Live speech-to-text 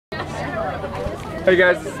Hey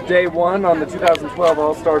guys, this is day one on the 2012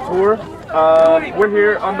 All-Star Tour. We're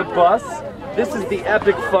here on the bus. This is the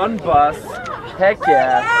Epic Fun Bus. Heck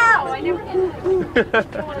yeah.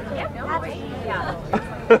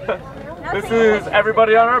 This is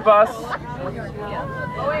everybody on our bus.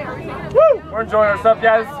 Woo! We're enjoying ourselves.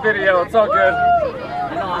 Yeah, this is video. It's all good.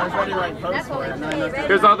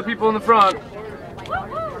 Here's all the people in the front.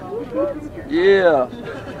 Yeah.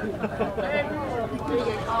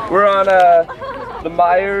 We're on the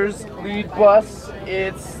Myers lead bus.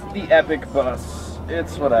 It's the Epic bus.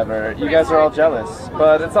 It's whatever. You guys are all jealous,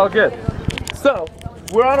 but it's all good. So,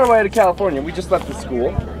 we're on our way to California. We just left the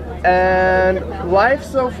school. And life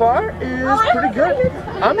so far is pretty good.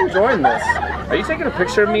 I'm enjoying this. Are you taking a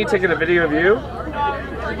picture of me, taking a video of you?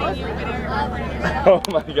 Oh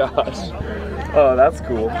my gosh. Oh, that's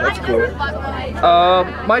cool. That's cool.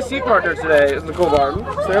 My seat partner today is Nicole Barton.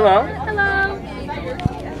 Say hello. Hello.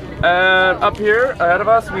 And up here, ahead of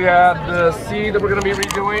us, we have the C that we're going to be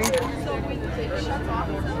redoing.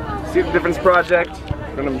 See the Difference project.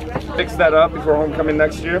 We're going to fix that up before homecoming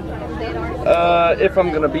next year. If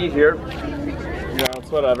I'm going to be here. You know,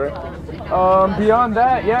 it's whatever. Beyond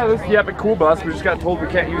that, yeah, this is the Epic Cool Bus. We just got told we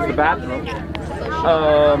can't use the bathroom.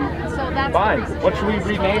 Fine. What should we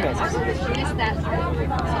rename it?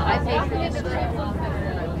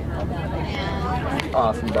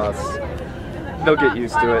 Awesome bus. They'll get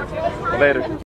used to it. Later.